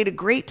amazing. And we had a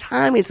great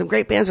time. We had some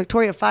great bands: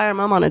 Victoria Fire,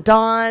 Mom on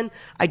Dawn,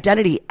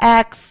 Identity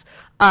X.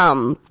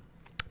 Who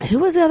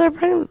was the other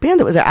band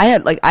that was there?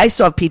 I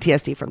still have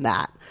PTSD from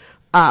that.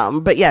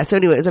 But yeah, so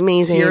anyway, it was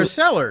amazing. Sierra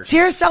Sellers.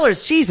 Sierra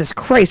Sellers. Jesus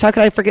Christ, how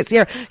could I forget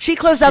Sierra? She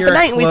closed out the Sierra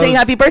night and we sang closed-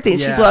 happy birthday and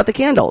she yeah. blew out the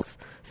candles.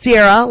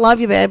 Sierra, love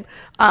you, babe.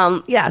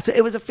 Yeah, so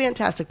it was a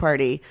fantastic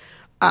party.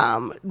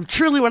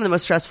 Truly one of the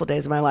most stressful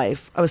days of my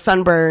life. I was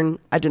sunburned.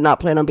 I did not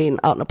plan on being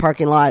out in a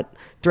parking lot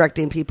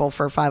directing people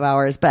for 5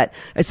 hours. But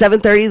at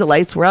 7:30, the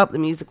lights were up, the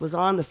music was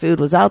on, the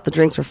food was out, the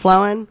drinks were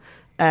flowing.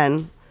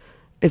 And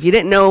if you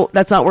didn't know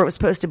that's not where it was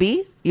supposed to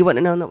be, you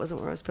wouldn't have known that wasn't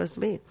where it was supposed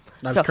to be.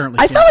 That's So currently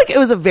I felt like it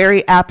was a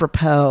very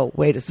apropos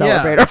way to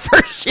celebrate our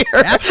first year.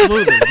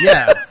 Absolutely,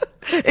 yeah.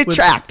 It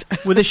tracked.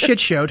 With a shit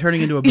show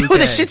turning into a bouquet.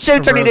 With a shit show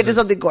of turning into roses.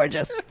 something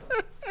gorgeous.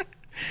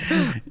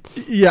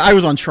 Yeah, I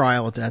was on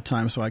trial at that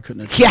time, so I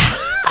couldn't. Yeah.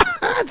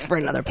 That's for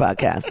another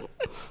podcast.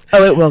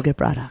 Oh, it will get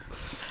brought up.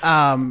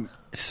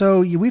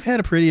 So we've had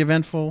a pretty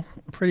eventful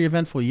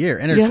year,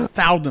 and there's Yeah.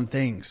 1,000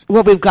 things.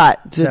 Well, we've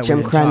got the That we Jim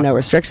didn't Crenn talk No about.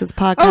 Restrictions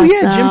podcast. Oh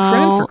yeah, Jim now.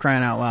 Crenn, for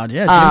crying out loud!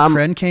 Yeah, Jim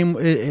Crenn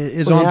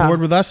is on yeah.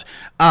 board with us.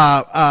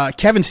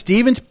 Kevin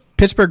Stevens,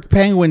 Pittsburgh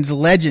Penguins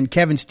legend.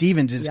 Kevin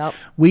Stevens is. Yep.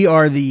 We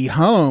are the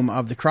home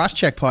of the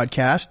Crosscheck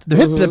podcast,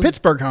 the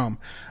Pittsburgh home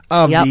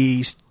of Yep.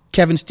 the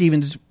Kevin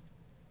Stevens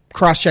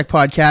Crosscheck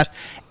podcast,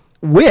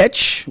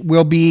 which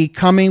will be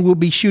coming. We'll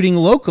be shooting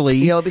locally.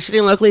 You'll be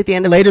shooting locally at the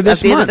end of Later this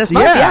at the end month. of this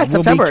month. Yeah, it's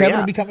September. Kevin yeah.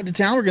 will be coming to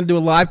town. We're going to do a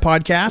live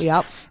podcast.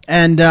 Yep.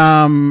 And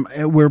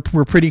we're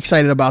pretty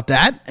excited about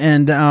that.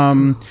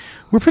 And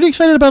we're pretty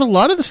excited about a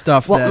lot of the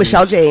stuff. Well, that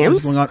Michelle is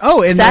James. going on.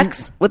 Oh, and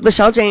Sex with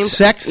Michelle James.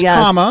 Sex,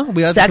 comma.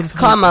 We have to Sex, put-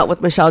 comma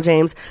with Michelle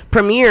James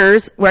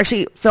premieres. We're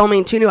actually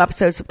filming 2 new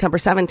episodes September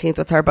 17th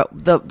with her, but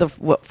the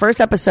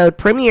first episode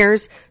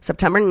premieres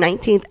September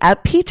 19th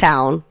at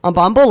P-Town on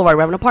Bomb Boulevard.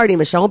 We're having a party.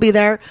 Michelle will be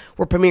there.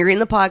 We're premiering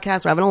the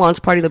podcast. We're having a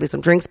launch party. There'll be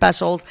some drink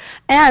specials,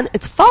 and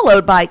it's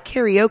followed by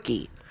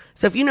karaoke.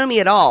 So if you know me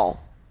at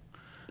all,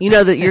 you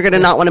know that you're going to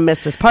not want to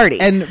miss this party.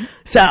 And-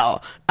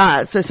 so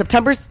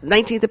September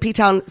 19th at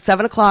P-Town,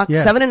 7 o'clock,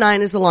 Yeah. 7 to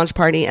 9 is the launch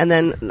party, and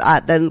then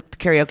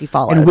karaoke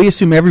follows. And we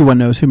assume everyone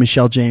knows who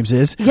Michelle James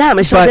is. Yeah,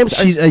 Michelle but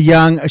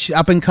James- she's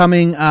up and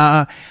coming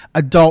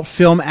adult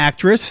film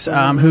actress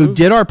who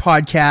did our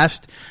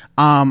podcast.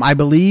 I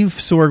believe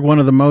Sorg, one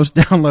of the most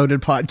downloaded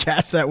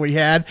podcasts that we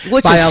had,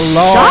 Which by is a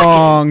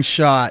long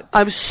shot.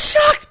 I'm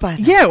shocked by that.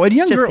 Yeah, what a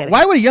young Just girl. kidding.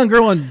 Why would a young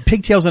girl in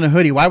pigtails and a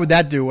hoodie? Why would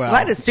that do well? I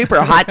had a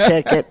super hot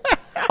chick.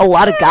 A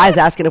lot of guys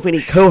asking if we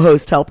need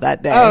co-host help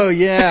that day. Oh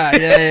yeah.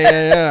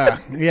 Yeah.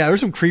 There were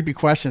some creepy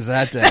questions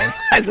that day.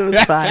 It was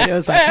fun. It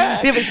was fun.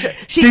 Yeah, but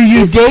she, Do you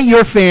she's date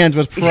your fans?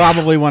 Was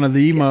probably one of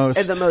the most.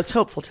 in the most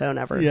hopeful tone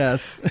ever.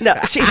 Yes. No,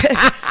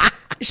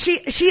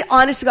 she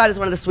honest to God is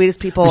one of the sweetest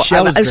people.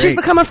 Michelle is She's great.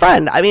 become a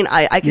friend. I mean,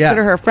 I consider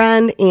Yeah. her a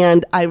friend,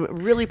 and I'm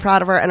really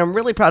proud of her, and I'm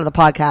really proud of the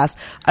podcast.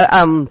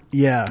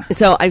 Yeah.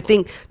 So I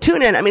think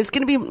tune in. I mean, it's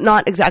going to be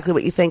not exactly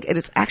what you think. It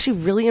is actually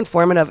really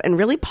informative and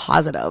really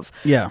positive.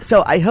 Yeah.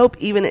 So I hope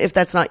even if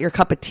that's not your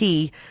cup of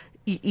tea,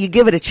 you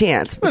give it a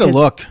chance. What a because-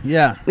 look.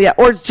 Yeah. Yeah,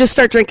 or just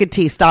start drinking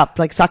tea. Stop.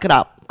 Suck it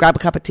up. Grab a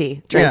cup of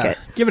tea. Drink Yeah. it.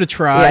 Give it a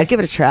try. Yeah, give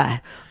it a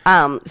try.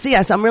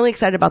 So I'm really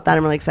excited about that.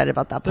 I'm really excited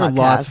about that There are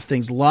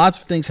podcast. lots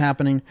of things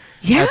happening.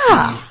 Yeah.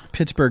 At the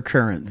Pittsburgh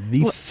Current,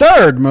 the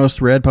third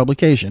most read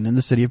publication in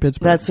the city of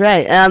Pittsburgh. That's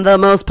right, and the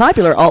most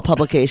popular alt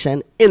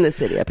publication in the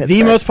city of Pittsburgh.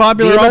 The most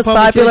popular the alt most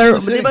publication popular, in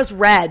the city. the most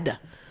read,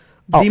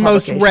 the alt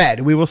most publication. read.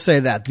 We will say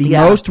that the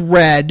Yeah. most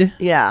read.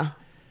 Yeah.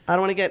 I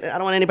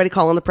don't want anybody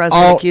calling the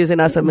president accusing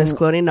us of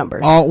misquoting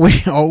numbers. All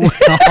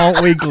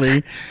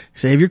weekly.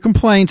 Save your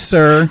complaints,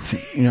 sir.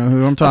 You know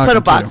who I'm talking to. Put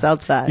a box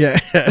outside. Yeah.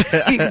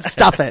 You can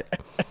stuff it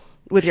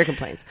with your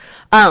complaints.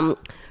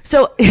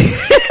 So,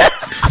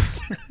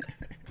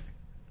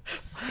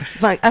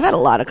 Mike, I've had a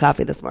lot of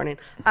coffee this morning.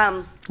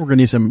 We're gonna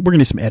need some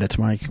edits,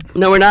 Mike.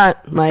 No, we're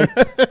not, Mike.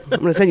 I'm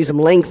gonna send you some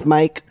links,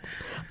 Mike.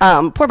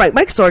 Poor Mike.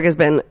 Mike Sorg has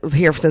been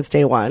here since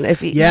day one.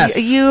 If yes,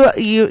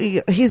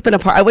 he's been a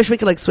part. I wish we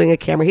could like swing a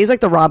camera. He's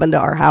like the Robin to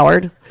our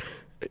Howard.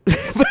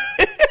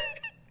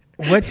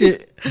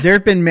 There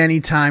have been many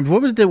times.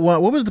 What was the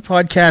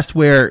podcast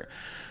where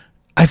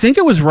I think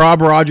it was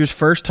Rob Rogers'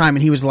 first time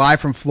and he was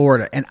live from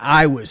Florida and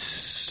I was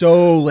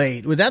so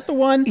late. Was that the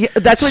one? Yeah,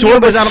 that's when Sorg you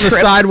was out on the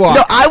sidewalk.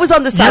 No, I was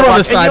on the sidewalk. You were on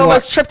the sidewalk. And you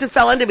almost tripped and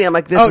fell into me. I'm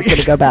like, this is going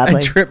to go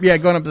badly.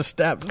 Going up the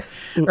steps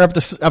or up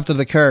to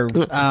the curb.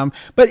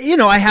 But you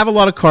know, I have a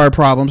lot of car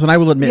problems, and I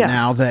will admit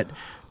now that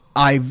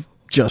I've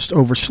just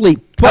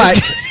oversleep. But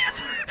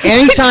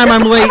anytime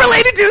I'm late,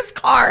 related to his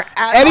car.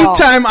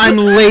 Anytime I'm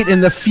late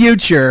in the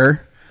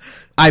future,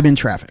 I'm in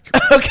traffic.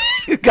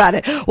 Okay, got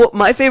it. Well,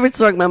 my favorite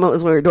Sorg moment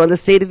was when we were doing the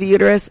State of the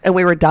Uterus and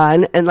we were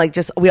done and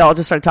we all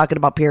just started talking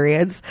about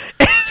periods.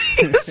 And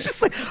he was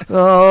just like,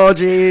 oh,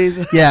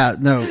 geez. Yeah,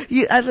 no.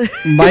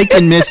 Mike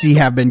and Missy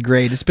have been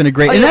great. It's been a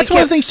great, and that's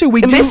one of the things too.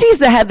 Missy's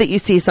the head that you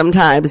see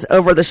sometimes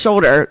over the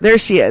shoulder. There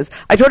she is.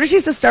 I told her she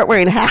has to start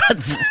wearing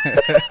hats,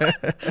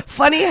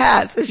 funny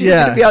hats, if she's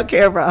going to be on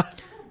camera.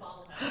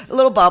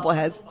 Little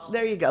bobbleheads.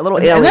 There you go. Little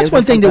aliens. And that's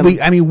one thing that we've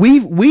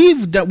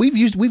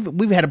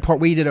had a part.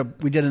 We did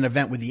an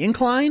event with the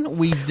Incline.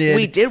 We did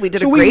a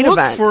great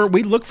event.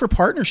 We look for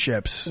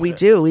partnerships. We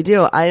do.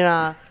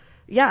 The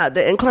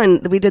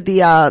Incline. We did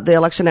the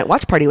election night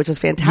watch party, which is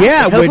fantastic.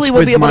 Yeah, hopefully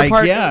we'll be able to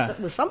partner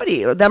with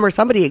somebody, them or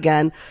somebody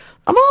again.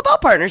 I'm all about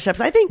partnerships.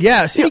 I think.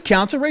 Yeah, city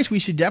council race. We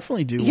should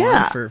definitely do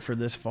one for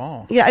this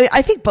fall. Yeah,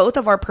 I think both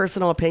of our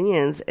personal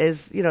opinions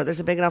is,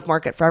 there's a big enough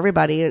market for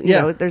everybody. You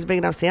know, there's a big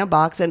enough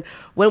sandbox, and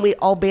when we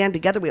all band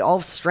together, we all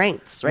have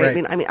strengths, right?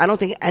 I mean, I don't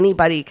think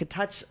anybody could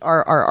touch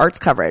our arts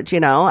coverage.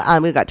 We've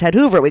got Ted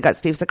Hoover, we got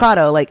Steve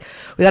Saccato, like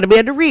we got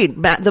Amanda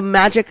Reed,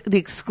 the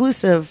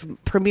exclusive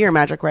premier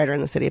magic writer in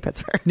the city of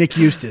Pittsburgh, Nick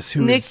Eustace,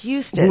 who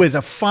is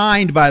a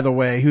find, by the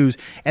way.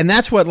 And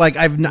that's what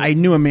I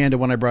knew Amanda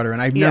when I brought her in.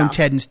 I've known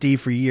Ted and Steve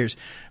for years,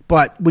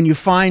 but when you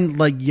find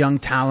like young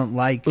talent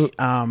like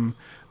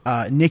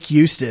Nick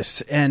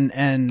Eustace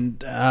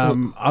and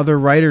other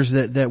writers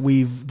that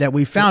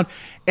we've found,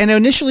 and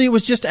initially it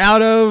was just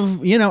out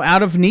of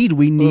need.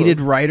 We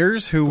needed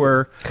writers who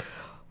were.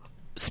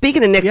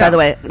 Speaking of Nick, by the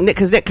way,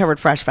 because Nick covered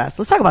Fresh Fest.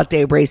 Let's talk about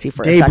Dave Bracey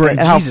for a second. And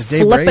how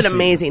flippin'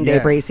 amazing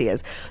Dave Bracey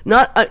is.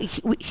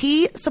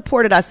 He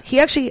supported us. He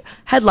actually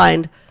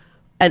headlined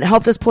and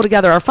helped us pull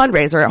together our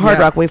fundraiser at Hard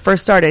Rock when we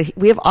first started.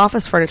 We have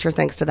office furniture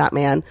thanks to that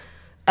man.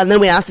 And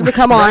then we asked him to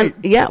come on.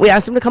 Yeah, we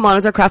asked him to come on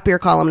as our craft beer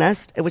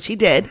columnist, which he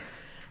did.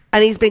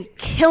 And he's been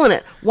killing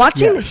it.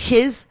 Watching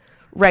his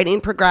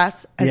writing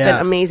progress has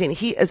been amazing.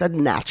 He is a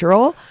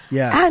natural.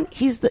 Yeah. And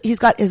he's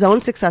got his own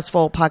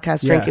successful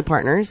podcast, Drinking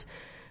Partners.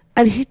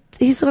 And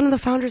he's one of the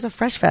founders of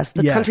Fresh Fest,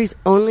 the country's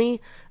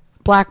only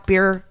black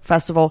beer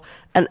festival.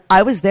 And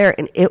I was there,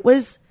 and it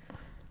was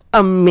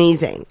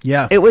amazing.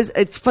 Yeah,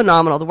 it's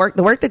phenomenal. The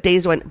work that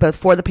Dave's doing both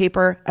for the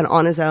paper and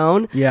on his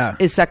own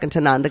is second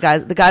to none. The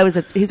guy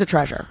he's a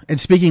treasure. And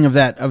speaking of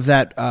that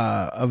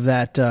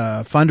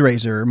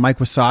fundraiser, Mike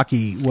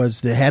Wasaki was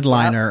the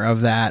headliner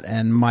of that,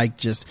 and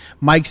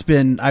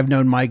I've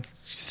known Mike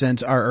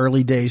since our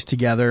early days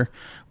together.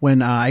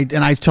 When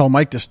I've told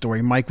Mike this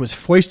story. Mike was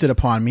foisted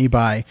upon me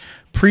by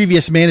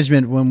previous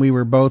management when we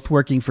were both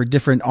working for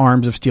different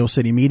arms of Steel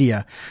City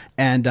Media,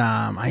 and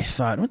I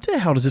thought, what the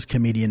hell does this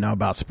comedian know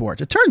about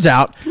sports? It turns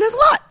out he knows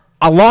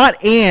a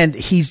lot, and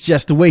he's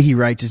just, the way he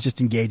writes is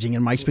just engaging.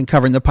 And Mike's been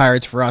covering the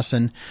Pirates for us,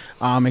 and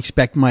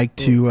expect Mike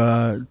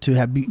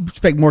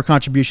expect more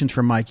contributions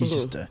from Mike.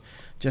 He's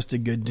just a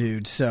good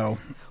dude. So.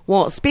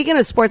 Well, speaking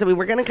of sports, we're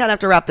going to kind of have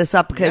to wrap this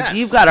up because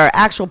you've got our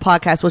actual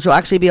podcast, which will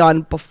actually be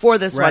on before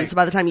this one. So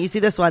by the time you see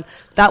this one,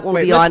 that won't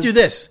be on. Let's do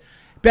this.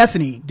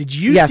 Bethany, did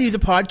you see the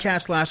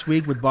podcast last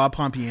week with Bob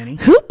Pompiani?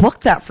 Who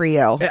booked that for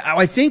you?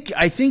 I think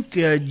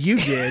you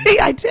did.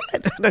 I did.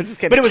 No, just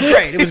kidding. But it was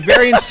great. It was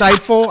very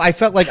insightful. I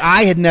felt like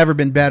I had never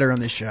been better on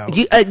this show.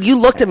 You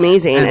looked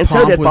amazing, and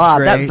so did Bob.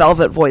 Great. That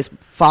velvet voice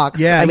fox.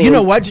 Yeah, you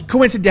know what?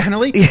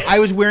 Coincidentally, I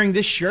was wearing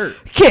this shirt.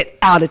 Get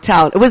out of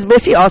town. Was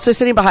Missy also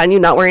sitting behind you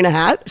not wearing a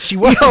hat? She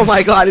was. Oh,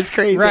 my God. It's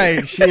crazy. Right.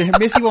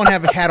 Missy won't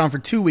have a hat on for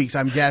 2 weeks,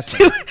 I'm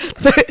guessing.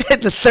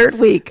 The third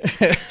week.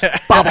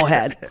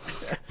 Bobblehead.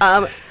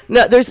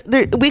 No,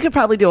 we could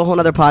probably do a whole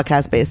other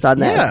podcast based on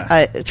this.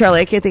 Yeah.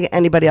 Charlie, I can't think of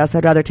anybody else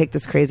I'd rather take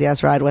this crazy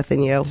ass ride with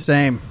than you.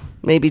 Same.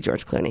 Maybe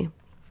George Clooney.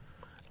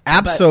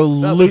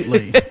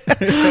 Absolutely.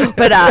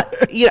 But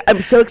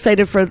I'm so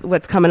excited for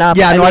what's coming up.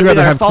 Yeah, I'd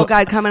rather have Fall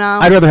Guide coming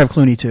out. I'd rather have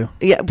Clooney too.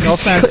 Yeah, no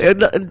offense.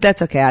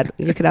 That's okay.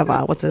 You could have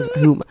what's his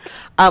whom.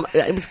 I'm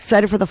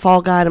excited for the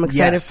Fall Guide. I'm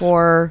excited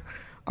for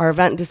our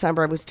event in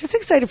December. I was just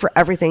excited for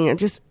everything, and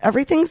just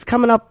everything's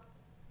coming up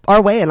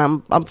our way, and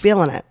I'm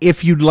feeling it.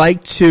 If you'd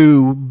like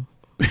to,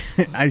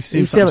 I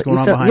see something's going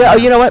on behind you. me. Oh,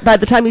 you know what? By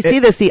the time you see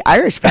this, the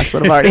Irish Fest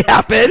would have already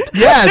happened.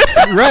 Yes,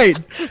 right.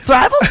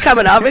 Thrival's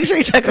coming up. Make sure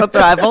you check out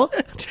Thrival.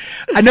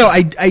 I know.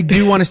 I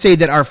do want to say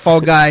that our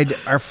fall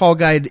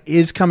guide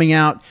is coming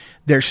out.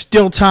 There's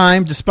still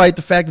time, despite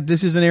the fact that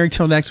this isn't airing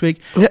till next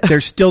week.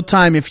 There's still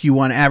time if you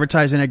want to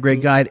advertise in a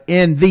great guide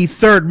in the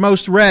third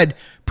most read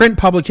print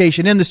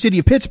publication in the city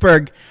of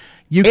Pittsburgh.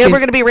 We're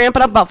going to be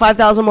ramping up about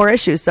 5,000 more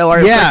issues, so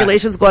our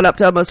circulation's going up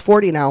to almost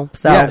 40 now.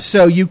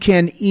 So you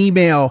can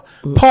email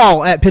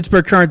Paul at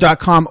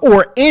PittsburghCurrent.com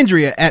or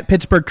Andrea at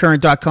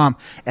PittsburghCurrent.com,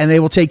 and they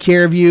will take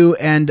care of you.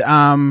 And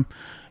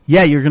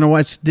you're going to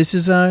watch. This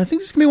is I think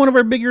this is going to be one of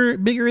our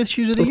bigger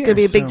issues of the year. It's going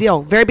to be a big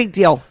deal, very big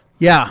deal.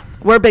 Yeah,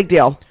 we're a big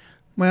deal.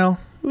 Well,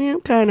 yeah,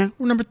 kind of.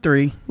 We're number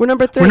 3. We're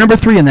number 3. We're number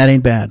 3, and that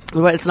ain't bad.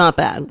 Well, it's not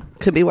bad.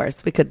 Could be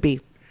worse. We could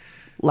be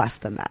less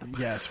than that.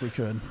 Yes, we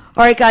could.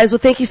 All right, guys. Well,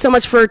 thank you so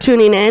much for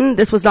tuning in.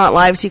 This was not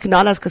live, so you could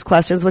not ask us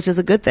questions, which is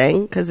a good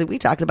thing because we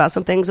talked about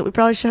some things that we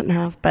probably shouldn't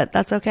have, but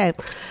that's okay.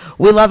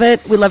 We love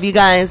it. We love you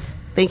guys.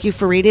 Thank you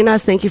for reading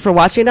us. Thank you for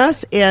watching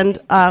us. And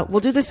we'll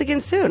do this again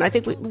soon. I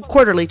think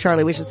quarterly,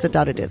 Charlie, we should sit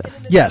down and do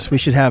this. Yes, we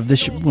should have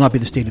this. Will not be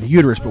the state of the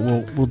uterus, but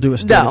we'll do a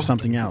state of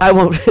something else. I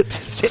won't.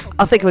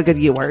 I'll think of a good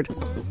U word.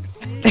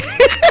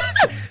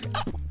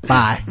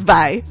 Bye.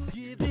 Bye.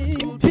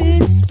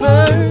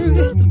 Pittsburgh,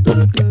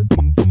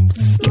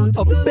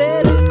 a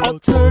better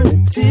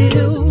alternative.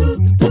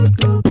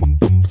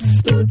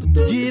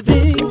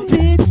 Giving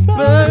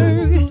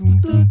Pittsburgh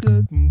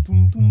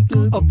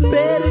a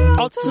better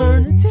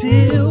alternative.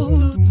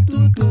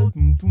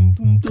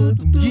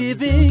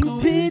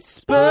 Giving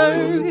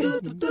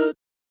Pittsburgh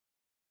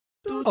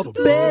a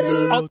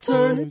better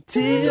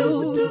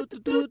alternative.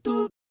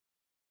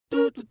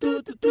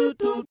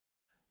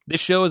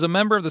 This show is a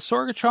member of the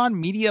Sorgatron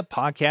Media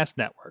Podcast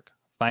Network.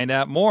 Find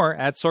out more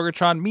at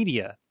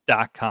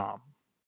sorgatronmedia.com.